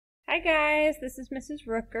Hi guys, this is Mrs.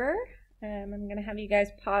 Rooker. I'm going to have you guys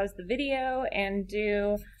pause the video and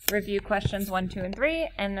do review questions 1, 2, and 3,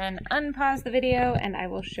 and then unpause the video and I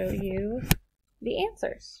will show you the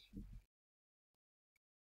answers.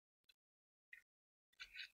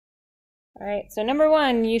 Alright, so number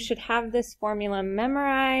 1, you should have this formula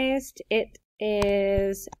memorized. It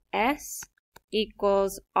is S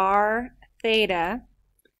equals R theta,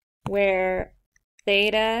 where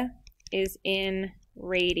theta is in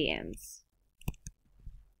radians.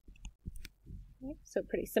 So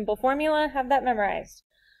pretty simple formula, have that memorized.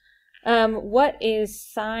 What is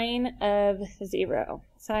sine of 0?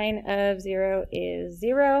 Sine of 0 is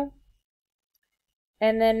 0.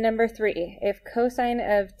 And then number 3, if cosine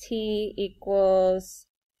of t equals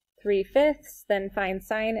 3/5, then find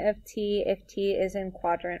sine of t if t is in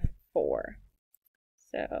quadrant 4.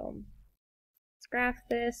 So let's graph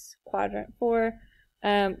this, quadrant 4.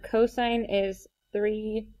 Cosine is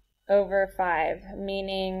 3/5,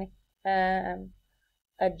 meaning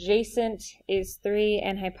adjacent is 3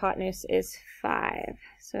 and hypotenuse is 5.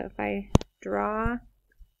 So if I draw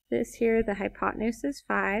this here, the hypotenuse is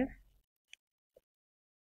 5.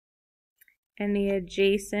 And the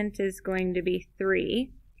adjacent is going to be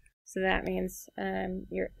 3. So that means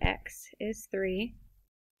your x is 3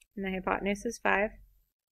 and the hypotenuse is 5.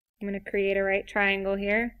 I'm going to create a right triangle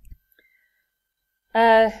here.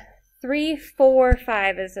 3, 4,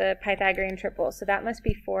 5 is a Pythagorean triple, so that must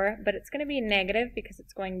be 4, but it's going to be negative because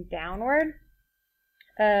it's going downward.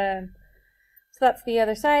 So that's the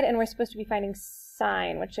other side, and we're supposed to be finding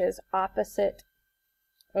sine, which is opposite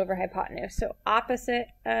over hypotenuse. So opposite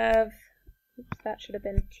of, oops, that should have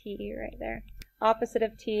been t right there. Opposite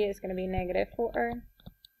of t is going to be -4,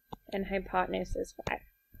 and hypotenuse is 5.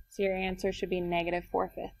 So your answer should be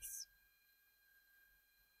 -4/5.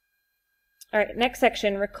 All right, next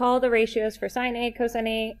section, recall the ratios for sine A, cosine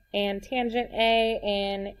A, and tangent A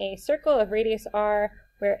in a circle of radius r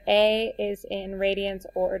where A is in radians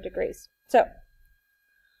or degrees. So,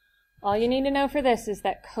 all you need to know for this is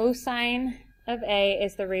that cosine of A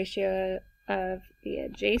is the ratio of the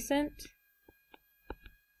adjacent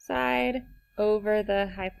side over the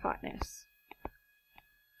hypotenuse.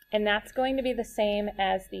 And that's going to be the same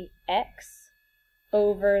as the x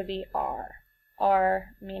over the r.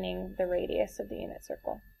 R meaning the radius of the unit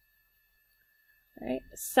circle. All right.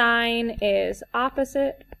 Sine is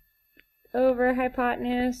opposite over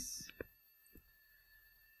hypotenuse.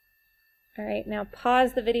 All right, now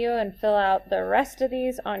pause the video and fill out the rest of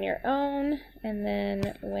these on your own, and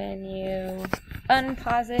then when you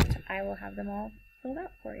unpause it, I will have them all filled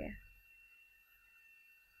out for you.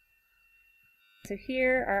 So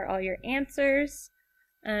here are all your answers.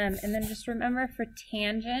 And then just remember for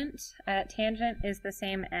tangent, tangent is the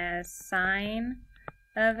same as sine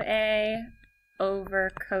of A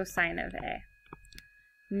over cosine of A,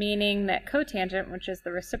 meaning that cotangent, which is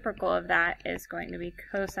the reciprocal of that, is going to be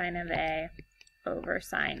cosine of A over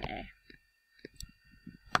sine A.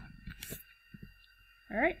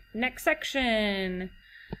 All right, next section.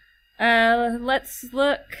 First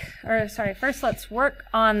let's work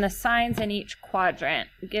on the signs in each quadrant.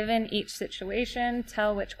 Given each situation,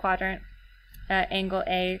 tell which quadrant angle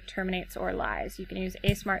A terminates or lies. You can use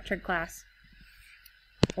a smart trig class,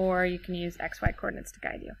 or you can use XY coordinates to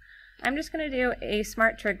guide you. I'm just going to do a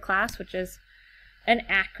smart trig class, which is an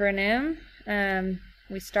acronym.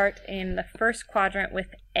 We start in the first quadrant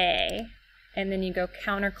with A, and then you go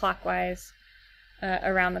counterclockwise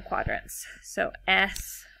around the quadrants. So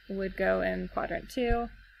S would go in quadrant 2,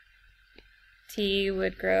 T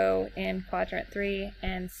would go in quadrant 3,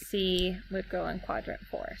 and C would go in quadrant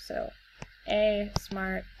 4. So A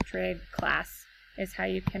smart trig class is how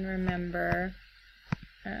you can remember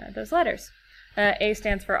those letters. A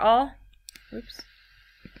stands for all, oops,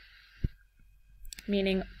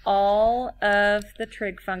 meaning all of the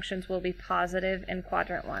trig functions will be positive in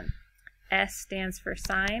quadrant 1. S stands for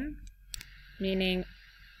sine, meaning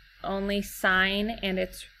only sine and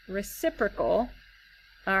its reciprocal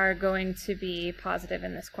are going to be positive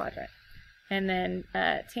in this quadrant. And then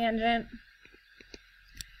tangent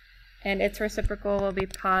and its reciprocal will be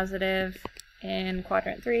positive in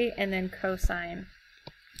quadrant 3, and then cosine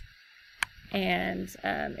and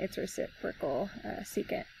its reciprocal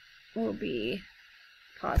secant will be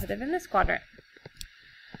positive in this quadrant.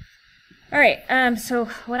 All right, so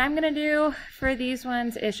what I'm going to do for these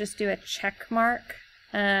ones is just do a check mark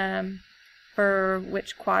for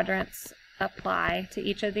which quadrants apply to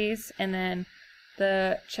each of these, and then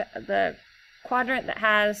the quadrant that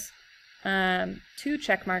has 2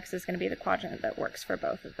 check marks is going to be the quadrant that works for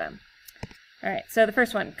both of them. All right, so the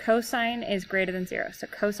first one, cosine is greater than 0, so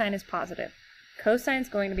cosine is positive. Cosine's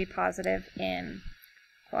going to be positive in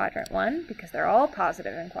quadrant 1 because they're all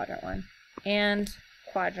positive in quadrant 1, and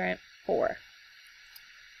quadrant 4.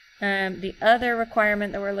 The other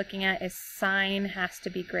requirement that we're looking at is sine has to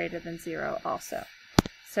be greater than 0 also.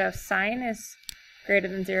 So sine is greater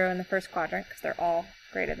than 0 in the first quadrant because they're all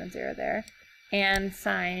greater than 0 there, and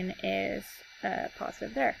sine is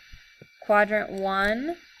positive there. Quadrant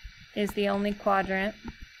 1 is the only quadrant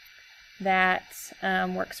that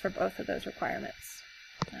works for both of those requirements.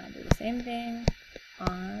 I'll do the same thing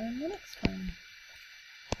on the next one.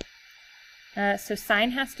 So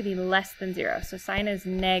sine has to be less than 0. So sine is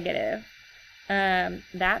negative.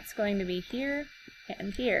 That's going to be here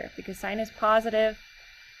and here because sine is positive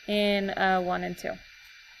in 1 and 2.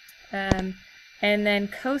 And then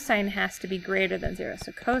cosine has to be greater than 0.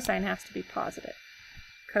 So cosine has to be positive.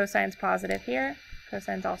 Cosine's positive here.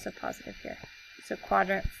 Cosine's also positive here. So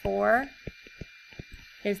quadrant 4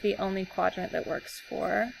 is the only quadrant that works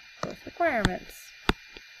for both requirements.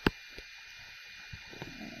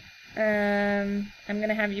 I'm going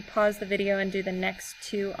to have you pause the video and do the next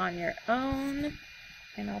 2 on your own,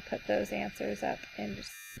 and I'll put those answers up and just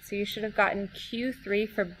so you should have gotten Q3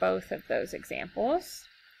 for both of those examples.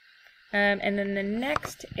 And then the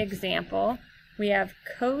next example, we have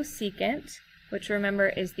cosecant, which remember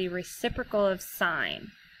is the reciprocal of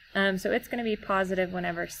sine. So it's going to be positive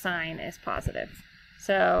whenever sine is positive.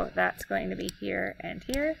 So that's going to be here and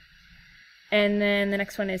here. And then the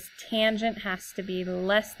next one is tangent has to be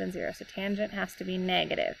less than 0. So tangent has to be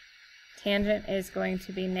negative. Tangent is going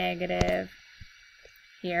to be negative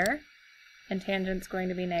here, and tangent's going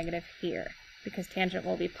to be negative here, because tangent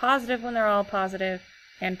will be positive when they're all positive,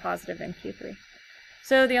 and positive in Q3.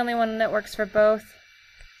 So the only one that works for both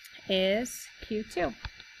is Q2.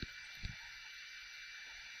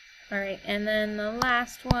 All right, and then the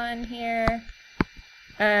last one here,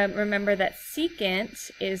 remember that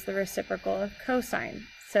secant is the reciprocal of cosine.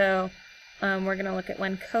 So we're going to look at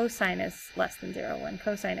when cosine is less than 0, when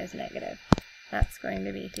cosine is negative. That's going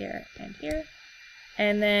to be here and here.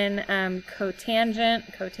 And then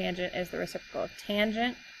cotangent, cotangent is the reciprocal of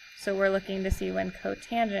tangent. So we're looking to see when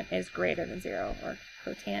cotangent is greater than 0, or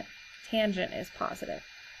tangent is positive.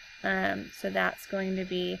 So that's going to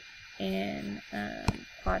be in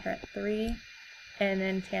quadrant 3. And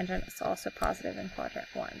then tangent is also positive in quadrant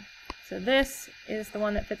 1. So this is the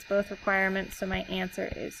one that fits both requirements, so my answer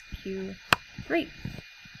is Q3.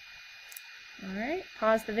 All right,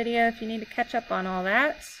 pause the video if you need to catch up on all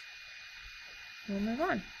that. We'll move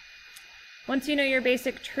on. Once you know your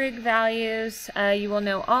basic trig values, you will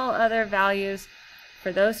know all other values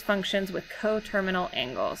for those functions with coterminal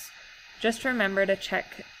angles. Just remember to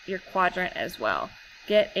check your quadrant as well.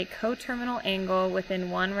 Get a coterminal angle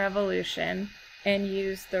within 1 revolution and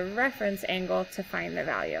use the reference angle to find the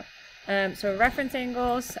value. So reference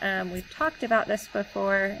angles, we've talked about this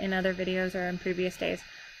before in other videos or in previous days,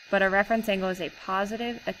 but a reference angle is a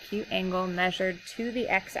positive acute angle measured to the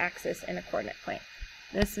x-axis in a coordinate plane.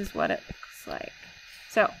 This is what it looks like.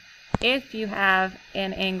 So if you have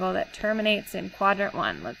an angle that terminates in quadrant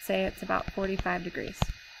 1, let's say it's about 45 degrees.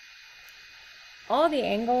 All the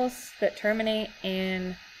angles that terminate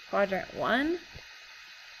in quadrant 1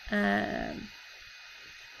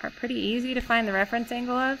 are pretty easy to find the reference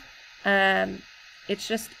angle of. It's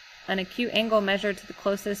just an acute angle measured to the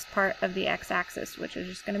closest part of the x-axis, which is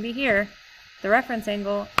just going to be here. The reference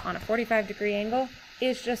angle on a 45-degree angle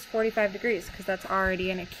is just 45 degrees because that's already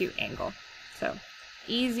an acute angle. So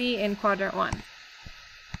easy in quadrant 1.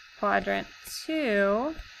 Quadrant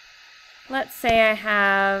 2, let's say I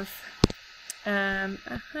have a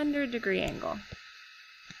 100-degree angle.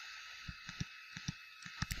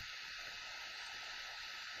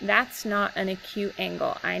 That's not an acute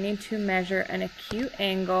angle. I need to measure an acute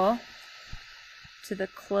angle to the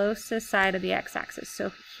closest side of the x-axis,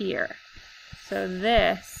 so here. So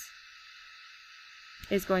this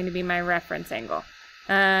is going to be my reference angle.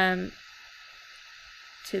 To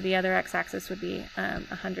the other x-axis would be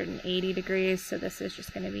 180 degrees, so this is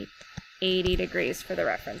just going to be 80 degrees for the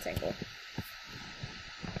reference angle.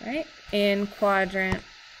 All right, in quadrant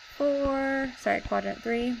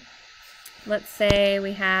 3, let's say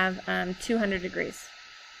we have 200 degrees.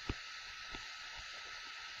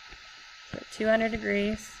 So 200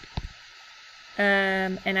 degrees,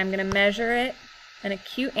 and I'm going to measure it, an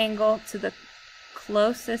acute angle to the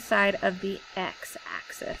closest side of the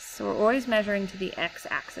x-axis. So we're always measuring to the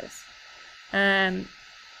x-axis.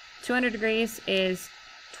 200 degrees is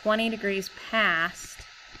 20 degrees past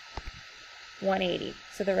 180.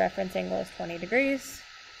 So the reference angle is 20 degrees.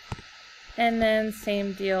 And then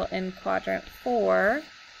same deal in quadrant 4.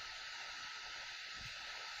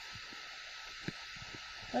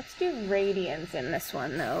 Let's do radians in this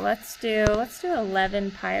one though. Let's do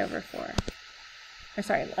 11 pi over 4. Or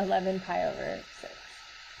sorry, 11 pi over 6.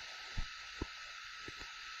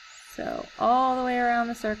 So all the way around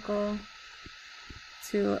the circle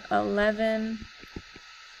to 11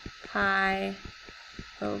 pi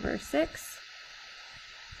over 6.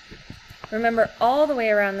 Remember, all the way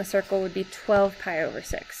around the circle would be 12 pi over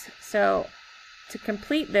 6. So to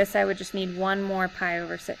complete this, I would just need one more pi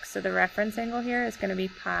over 6. So the reference angle here is going to be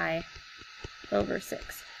pi over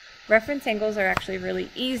 6. Reference angles are actually really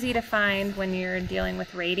easy to find when you're dealing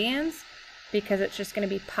with radians, because it's just going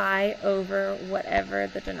to be pi over whatever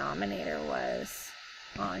the denominator was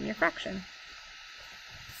on your fraction.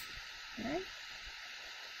 All right?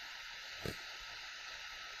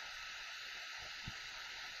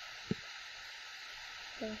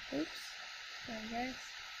 Oops, sorry guys.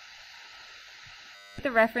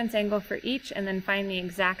 The reference angle for each and then find the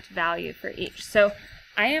exact value for each. So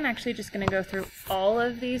I am actually just going to go through all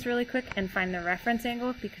of these really quick and find the reference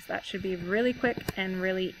angle, because that should be really quick and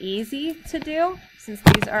really easy to do since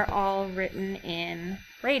these are all written in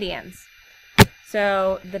radians.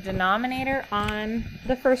 So the denominator on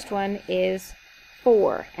the first one is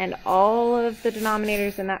 4, and all of the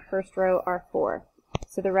denominators in that first row are 4.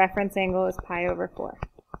 So the reference angle is pi over 4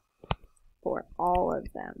 for all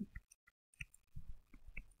of them.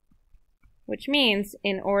 Which means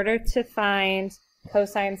in order to find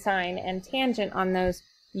cosine, sine, and tangent on those,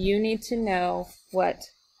 you need to know what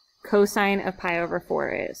cosine of pi over 4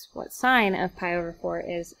 is, what sine of pi over 4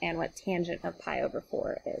 is, and what tangent of pi over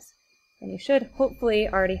 4 is. And you should hopefully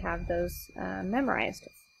already have those memorized.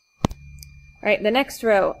 All right, the next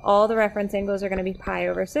row, all the reference angles are going to be pi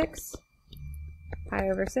over 6, pi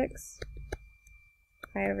over 6,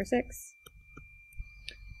 pi over 6.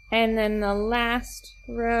 And then the last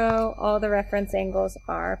row, all the reference angles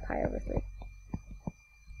are pi over 3.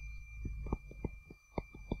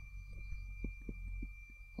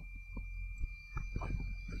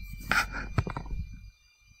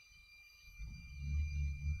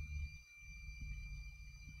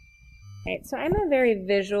 Right, so I'm a very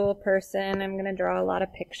visual person. I'm going to draw a lot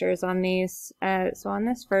of pictures on these. So on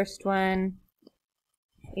this first one,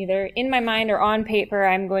 either in my mind or on paper,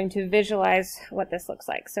 I'm going to visualize what this looks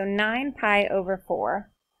like. So 9 pi over 4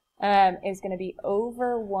 is going to be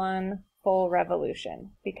over 1 full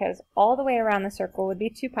revolution, because all the way around the circle would be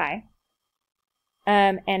 2 pi.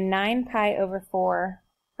 And 9 pi over 4,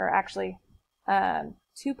 or actually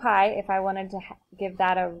 2 pi, if I wanted to give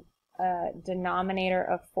that a denominator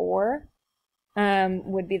of 4,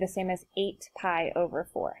 would be the same as 8 pi over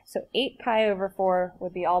 4. So 8 pi over 4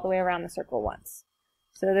 would be all the way around the circle once.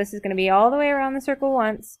 So this is going to be all the way around the circle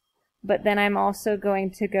once, but then I'm also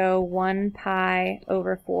going to go 1 pi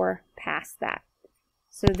over 4 past that.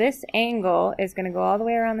 So this angle is going to go all the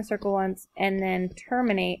way around the circle once and then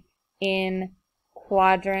terminate in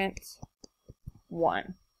quadrant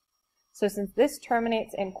 1. So since this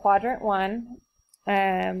terminates in quadrant 1,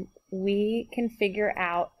 we can figure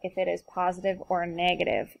out if it is positive or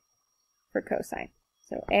negative for cosine.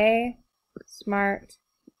 So A, smart,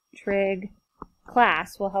 trig,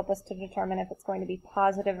 class will help us to determine if it's going to be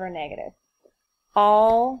positive or negative.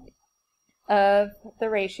 All of the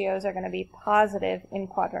ratios are going to be positive in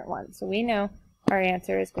quadrant 1. So we know our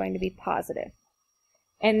answer is going to be positive.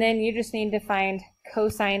 And then you just need to find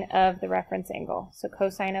cosine of the reference angle. So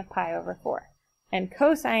cosine of pi over 4. And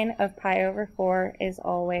cosine of pi over 4 is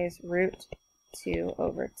always root 2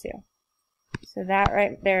 over 2. So that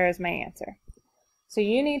right there is my answer. So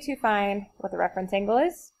you need to find what the reference angle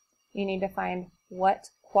is. You need to find what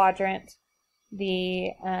quadrant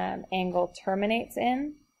the angle terminates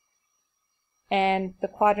in. And the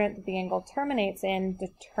quadrant that the angle terminates in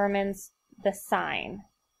determines the sine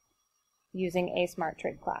using a smart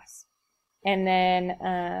trig class. And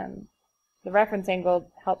then the reference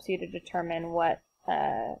angle helps you to determine what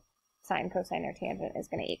sine, cosine, or tangent is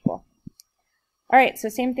going to equal. All right, so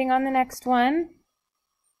same thing on the next one.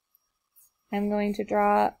 I'm going to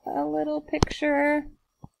draw a little picture.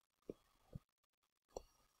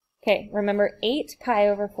 Okay, remember 8 pi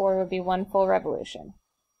over 4 would be 1 full revolution.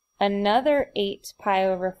 Another 8 pi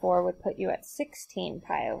over 4 would put you at 16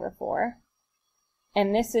 pi over 4.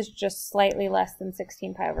 And this is just slightly less than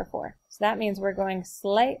 16 pi over 4. So that means we're going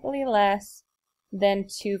slightly less than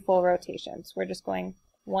 2 full rotations. We're just going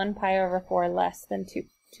 1 pi over 4 less than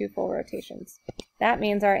two full rotations. That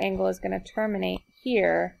means our angle is going to terminate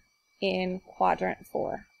here in quadrant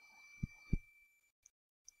 4.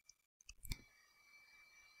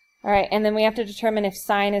 All right, and then we have to determine if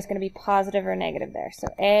sine is going to be positive or negative there. So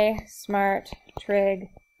A, smart, trig,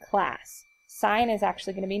 class. sine is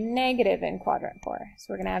actually going to be negative in quadrant 4. So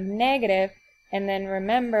we're going to have negative, and then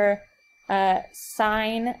remember,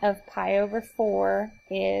 sine of pi over 4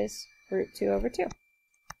 is root 2 over 2.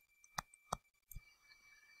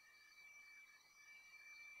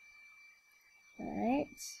 All right.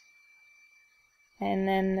 And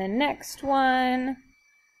then the next one,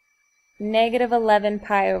 negative 11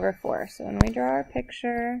 pi over 4. So when we draw our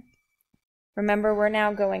picture, remember we're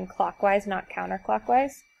now going clockwise, not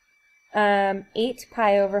counterclockwise. 8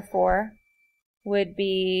 pi over 4 would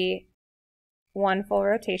be 1 full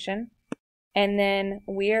rotation. And then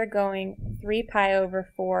we are going 3 pi over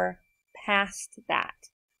 4 past that.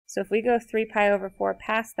 So if we go 3 pi over 4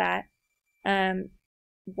 past that,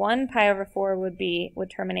 1 pi over 4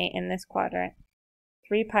 would terminate in this quadrant.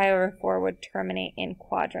 3 pi over 4 would terminate in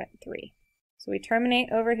quadrant 3. So we terminate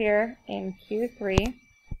over here in Q3.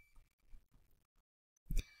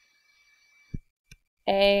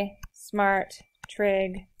 A smart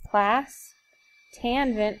trig class.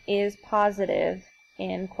 Tangent is positive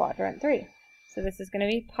in quadrant 3. So this is going to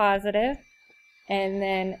be positive, and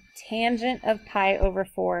then tangent of pi over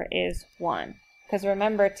 4 is 1. Because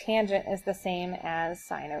remember, tangent is the same as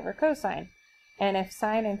sine over cosine. And if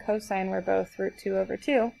sine and cosine were both root 2 over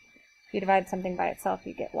 2, if you divide something by itself,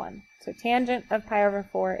 you get 1. So tangent of pi over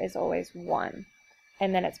 4 is always 1.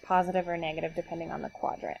 And then it's positive or negative depending on the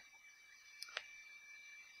quadrant.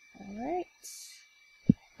 All right.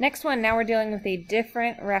 Next one, now we're dealing with a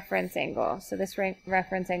different reference angle. So this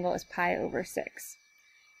reference angle is pi over 6.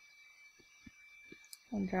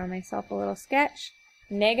 I'll draw myself a little sketch.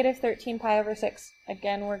 Negative 13 pi over 6.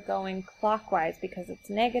 Again, we're going clockwise because it's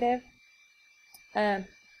negative. A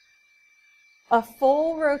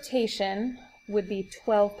full rotation would be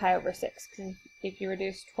 12 pi over 6. Because if you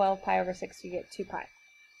reduce 12 pi over 6, you get 2 pi.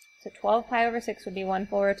 So 12 pi over 6 would be 1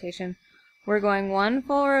 full rotation. We're going 1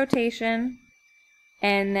 full rotation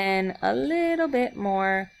and then a little bit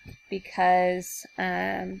more because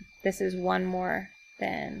this is 1 more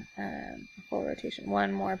than a full rotation.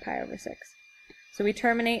 1 more pi over 6. So we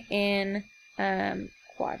terminate in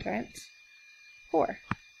quadrant 4.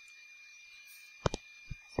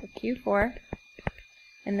 So Q4.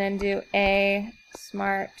 And then do a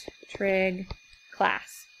smart trig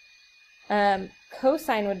class.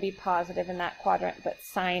 Cosine would be positive in that quadrant, but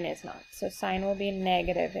sine is not. So sine will be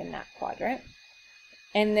negative in that quadrant.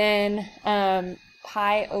 And then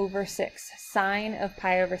pi over 6, sine of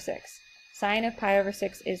pi over 6. Sine of pi over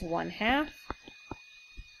 6 is 1/2.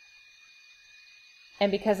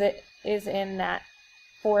 And because it is in that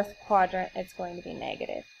 4th quadrant, it's going to be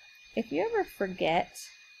negative. If you ever forget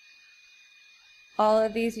all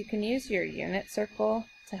of these, you can use your unit circle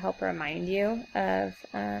to help remind you of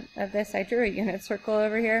this. I drew a unit circle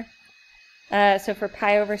over here. So for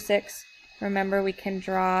pi over 6, remember we can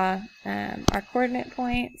draw our coordinate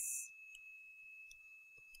points.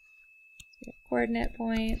 Coordinate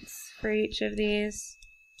points for each of these.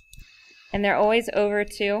 And they're always over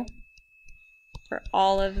 2 for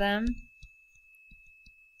all of them.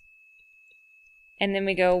 And then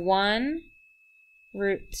we go 1,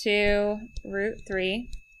 root 2, root 3.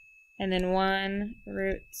 And then 1,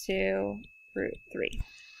 root 2, root 3.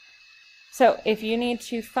 So if you need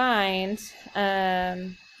to find,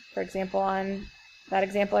 for example, on that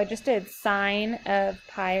example I just did, sine of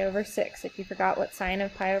pi over 6. If you forgot what sine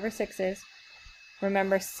of pi over 6 is,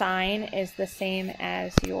 remember sine is the same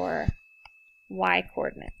as your y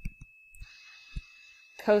coordinate.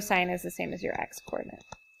 Cosine is the same as your x coordinate.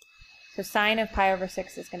 So sine of pi over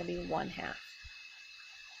 6 is going to be 1/2.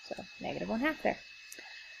 So negative 1/2 there.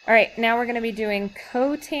 All right, now we're going to be doing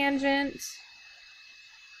cotangent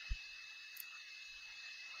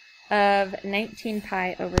of 19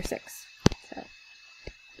 pi over 6. So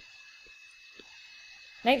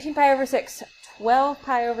 19 pi over 6, 12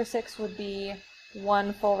 pi over 6 would be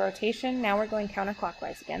 1 full rotation. Now we're going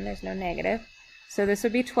counterclockwise again. There's no negative. So this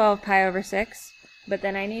would be 12 pi over 6, but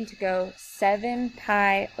then I need to go 7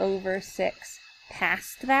 pi over 6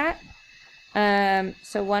 past that.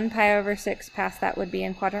 So 1 pi over 6 past that would be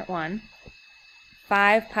in quadrant 1.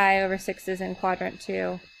 5 pi over 6 is in quadrant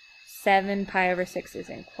 2. 7 pi over 6 is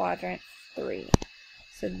in quadrant 3.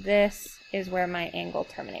 So this is where my angle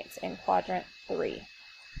terminates, in quadrant 3.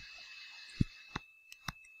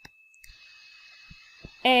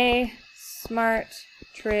 A smart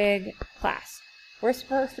trig class. We're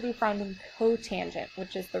supposed to be finding cotangent,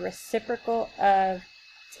 which is the reciprocal of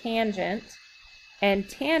tangent. And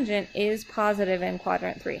tangent is positive in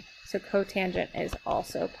quadrant 3. So cotangent is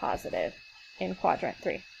also positive in quadrant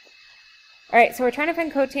 3. All right, so we're trying to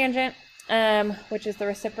find cotangent, which is the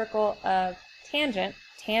reciprocal of tangent.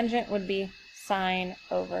 Tangent would be sine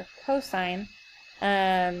over cosine.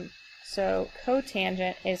 So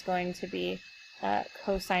cotangent is going to be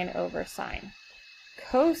cosine over sine.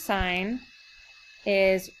 Cosine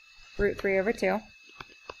is root 3 over 2.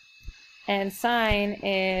 And sine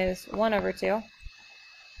is 1 over 2.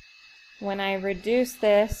 When I reduce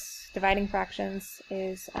this, dividing fractions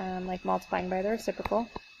is like multiplying by the reciprocal.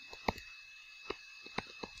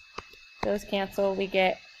 Those cancel. We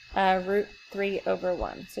get root 3 over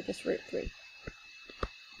 1. So just root 3.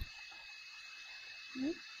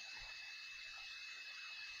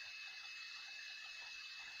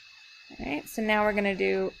 All right, so now we're going to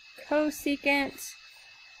do cosecant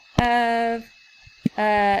of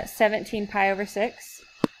 17 pi over 6.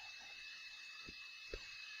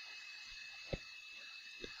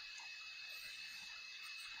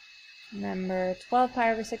 Remember, 12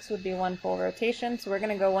 pi over 6 would be 1 full rotation, so we're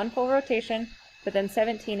going to go 1 full rotation, but then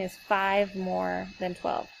 17 is 5 more than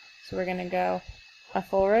 12. So we're going to go a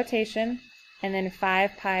full rotation, and then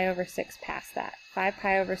 5 pi over 6 past that. 5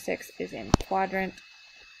 pi over 6 is in quadrant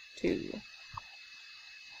 2.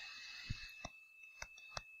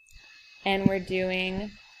 And we're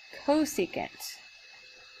doing cosecant.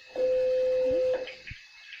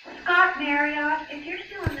 Scott Marriott, if you're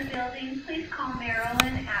still in the building, please call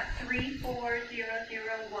Marilyn at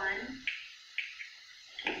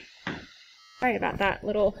 34001. Sorry about that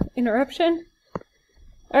little interruption.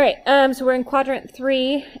 All right, so we're in quadrant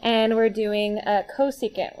 3, and we're doing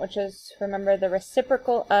cosecant, which is, remember, the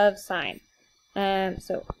reciprocal of sine.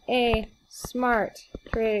 So A, smart,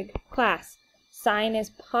 trig, class. Sine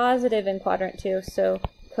is positive in quadrant 2, so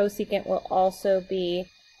cosecant will also be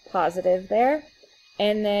positive there.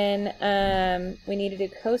 And then we need to do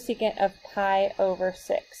cosecant of pi over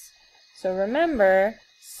 6. So remember,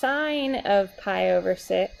 sine of pi over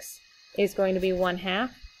 6 is going to be 1/2.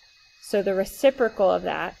 So the reciprocal of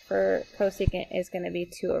that for cosecant is going to be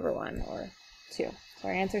 2 over 1, or 2. So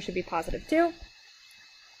our answer should be positive 2.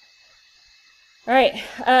 All right,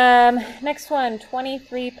 next one,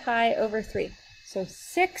 23 pi over 3. So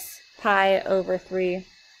 6 pi over 3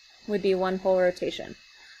 would be 1 full rotation.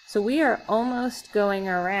 So we are almost going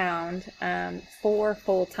around 4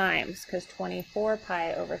 full times, because 24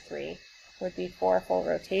 pi over 3 would be 4 full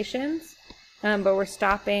rotations, but we're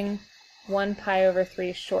stopping 1 pi over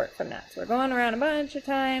 3 short from that. So we're going around a bunch of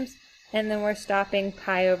times, and then we're stopping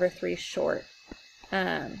pi over 3 short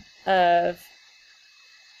of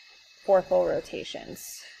 4 full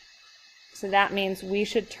rotations. So that means we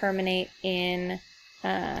should terminate in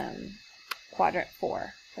quadrant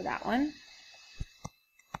 4 for that one.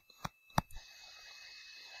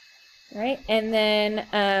 Right, and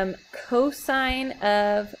then cosine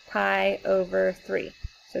of pi over 3.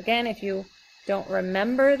 So again, if you don't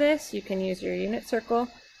remember this, you can use your unit circle.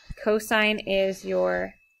 Cosine is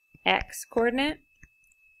your x coordinate.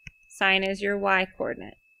 Sine is your y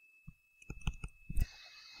coordinate.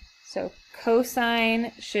 So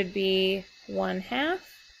cosine should be 1/2.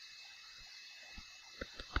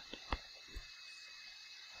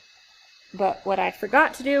 But what I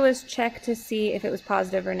forgot to do was check to see if it was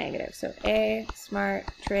positive or negative. So A, smart,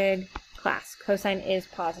 trig, class. Cosine is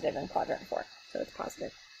positive in quadrant 4, so it's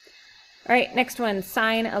positive. All right, next one,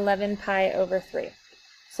 sine 11 pi over 3.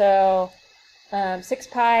 So 6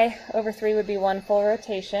 pi over 3 would be 1 full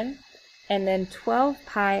rotation, and then 12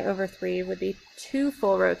 pi over 3 would be 2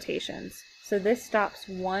 full rotations. So this stops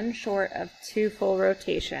 1 short of 2 full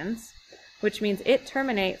rotations, which means it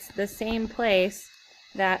terminates the same place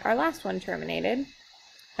that our last one terminated.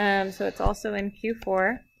 So it's also in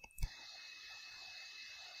Q4.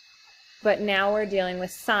 But now we're dealing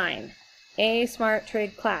with sine. A, smart,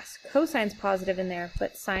 trig, class. Cosine's positive in there,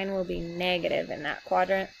 but sine will be negative in that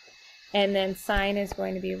quadrant. And then sine is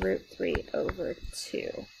going to be root 3 over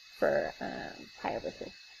 2 for pi over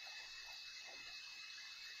 3.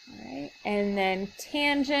 All right, and then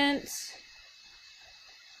tangent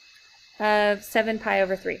of 7 pi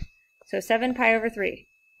over 3. So 7 pi over 3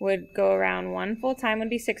 would go around 1 full time, would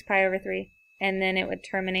be 6 pi over 3, and then it would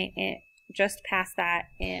terminate it just past that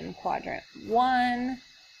in quadrant 1.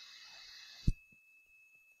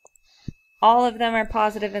 All of them are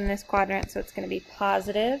positive in this quadrant, so it's going to be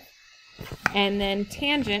positive. And then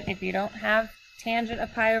tangent, if you don't have tangent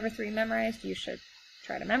of pi over 3 memorized, you should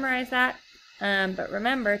try to memorize that. But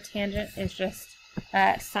remember, tangent is just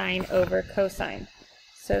sine over cosine.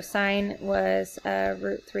 So sine was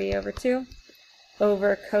root 3 over 2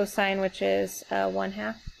 over cosine, which is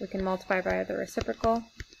 1/2. We can multiply by the reciprocal.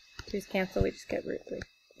 2's cancel, we just get root 3.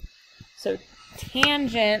 So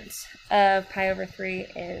tangent of pi over 3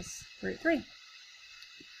 is root 3.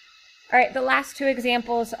 All right, the last two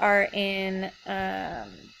examples are in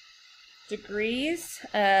degrees,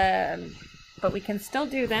 but we can still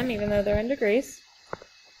do them even though they're in degrees.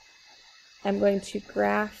 I'm going to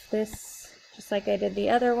graph this just like I did the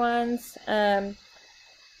other ones.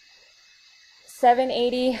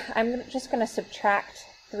 780, I'm just going to subtract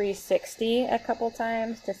 360 a couple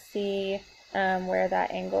times to see where that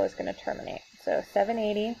angle is going to terminate. So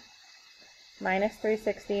 780 minus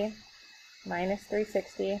 360 minus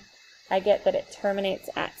 360. I get that it terminates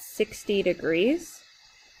at 60 degrees,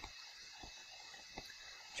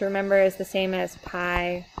 which remember is the same as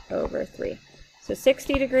pi over 3. So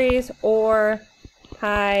 60 degrees or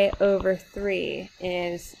pi over 3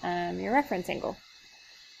 is your reference angle.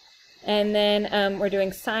 And then we're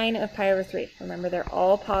doing sine of pi over 3. Remember, they're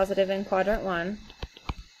all positive in quadrant 1.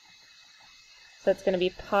 So it's going to be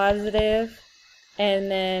positive, and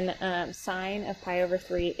then sine of pi over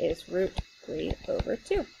 3 is root 3 over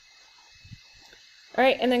 2. All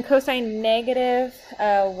right, and then cosine negative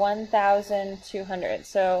 1,200.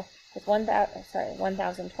 So with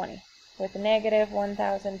 1,020. With negative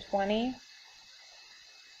 1,020,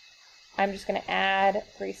 I'm just going to add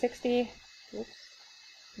 360. Oops.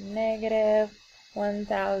 Negative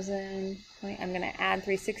 1,020. I'm going to add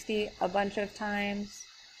 360 a bunch of times.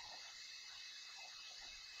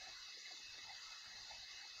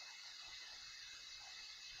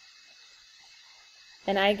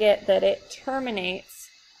 And I get that it terminates,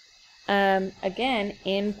 again,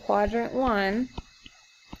 in quadrant 1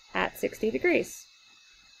 at 60 degrees.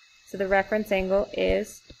 So the reference angle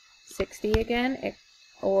is 60 again,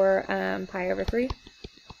 or pi over 3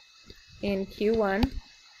 in Q1.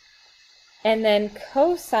 And then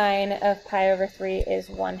cosine of pi over 3 is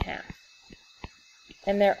 1/2.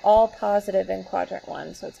 And they're all positive in quadrant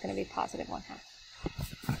 1, so it's going to be positive 1/2.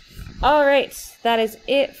 All right, that is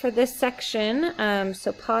it for this section.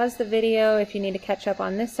 So pause the video if you need to catch up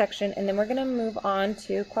on this section, and then we're going to move on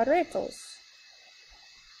to quadrantals.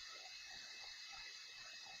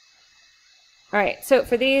 All right, so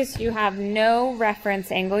for these, you have no reference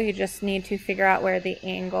angle. You just need to figure out where the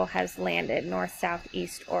angle has landed, north, south,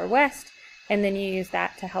 east, or west, and then you use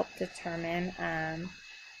that to help determine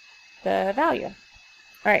the value.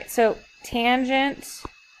 All right, so tangent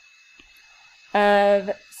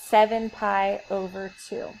of 7 pi over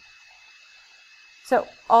 2. So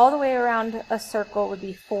all the way around a circle would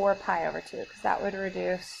be 4 pi over 2, because that would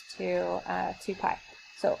reduce to 2 pi.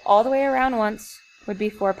 So all the way around once would be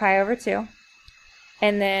 4 pi over 2.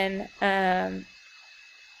 And then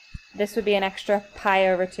this would be an extra pi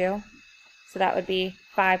over 2. So that would be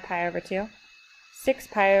 5 pi over 2. 6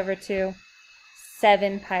 pi over 2.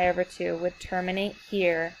 7 pi over 2 would terminate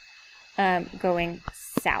here going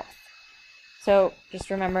south. So just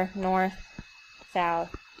remember north,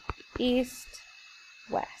 south, east,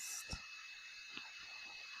 west.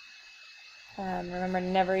 Remember,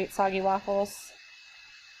 never eat soggy waffles.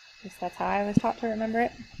 At least that's how I was taught to remember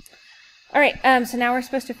it. All right, so now we're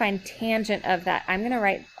supposed to find tangent of that. I'm going to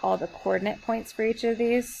write all the coordinate points for each of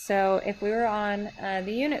these. So if we were on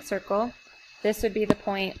the unit circle, this would be the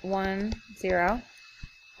point 1, 0.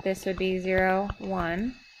 This would be 0,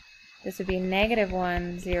 1. This would be negative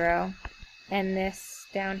 1, 0. And this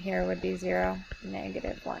down here would be 0,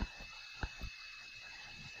 negative 1.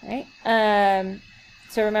 All right,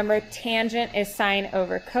 so remember, tangent is sine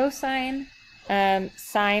over cosine.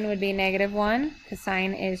 Sine would be negative 1, because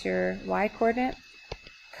sine is your y-coordinate.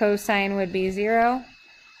 Cosine would be 0.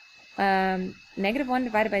 Negative 1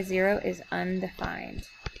 divided by 0 is undefined.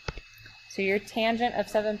 So your tangent of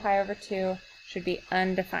 7 pi over 2 should be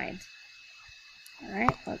undefined. All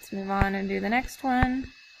right, let's move on and do the next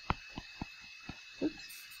one. Oops.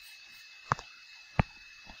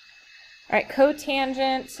 All right,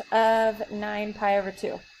 cotangent of 9 pi over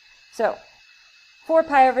 2. So 4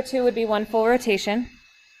 pi over 2 would be one full rotation.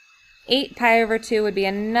 8 pi over 2 would be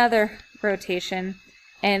another rotation.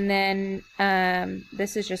 And then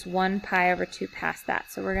this is just 1 pi over 2 past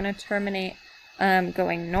that. So we're going to terminate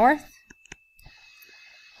going north.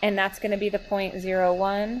 And that's going to be the point 0,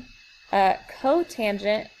 1.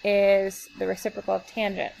 Cotangent is the reciprocal of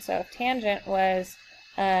tangent. So if tangent was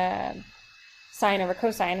sine over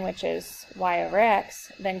cosine, which is y over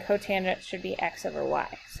x, then cotangent should be x over y.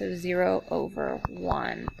 So 0 over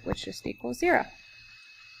 1, which just equals 0.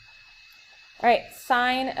 All right,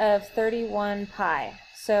 sine of 31 pi.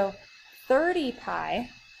 So 30 pi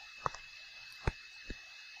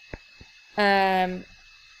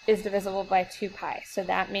is divisible by 2 pi. So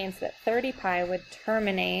that means that 30 pi would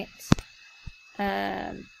terminate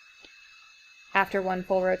after one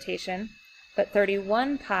full rotation, but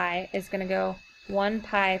 31 pi is going to go 1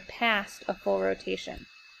 pi past a full rotation.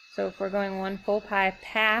 So if we're going 1 full pi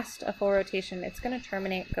past a full rotation, it's going to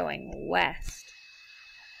terminate going west.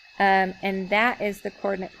 And that is the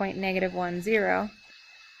coordinate point -1, 0.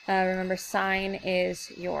 Remember, sine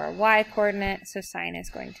is your y coordinate, so sine is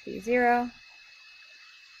going to be 0.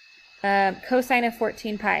 Cosine of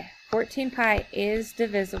 14 pi. 14 pi is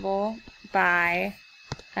divisible by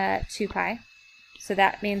 2 pi. So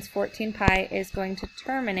that means 14 pi is going to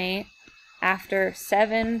terminate after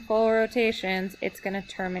 7 full rotations. It's going to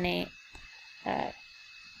terminate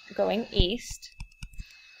going east.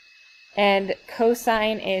 And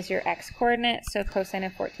cosine is your x-coordinate, so cosine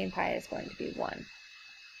of 14 pi is going to be 1.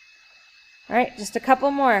 All right, just a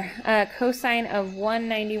couple more. Cosine of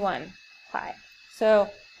 191 pi.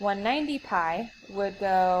 So 190 pi would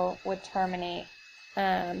terminate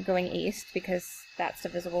going east because that's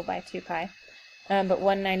divisible by 2 pi. But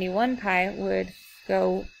 191 pi would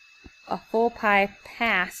go a full pi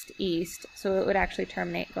past east, so it would actually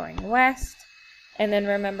terminate going west. And then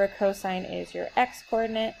remember, cosine is your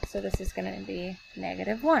x-coordinate, so this is going to be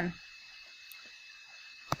 -1.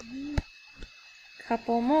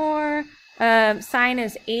 Couple more. Sine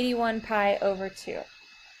is 81 pi over 2.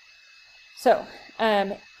 So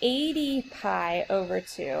 80 pi over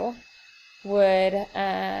 2 would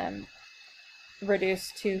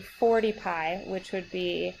reduce to 40 pi, which would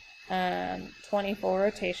be 20 full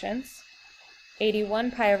rotations.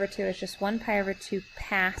 81 pi over 2 is just 1 pi over 2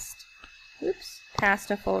 past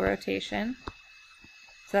a full rotation.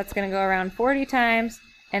 So that's going to go around 40 times,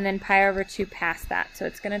 and then pi over 2 past that. So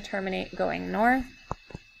it's going to terminate going north.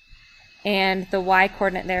 And the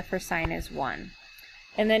y-coordinate there for sine is 1.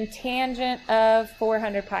 And then tangent of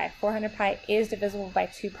 400 pi. 400 pi is divisible by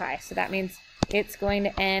 2 pi, so that means it's going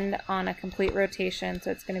to end on a complete rotation,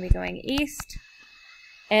 so it's going to be going east.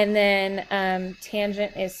 And then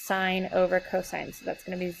tangent is sine over cosine, so that's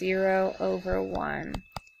going to be 0 over 1,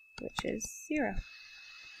 which is 0.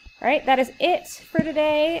 All right, that is it for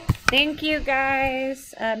today. Thank you,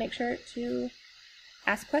 guys. Make sure to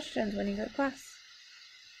ask questions when you go to class.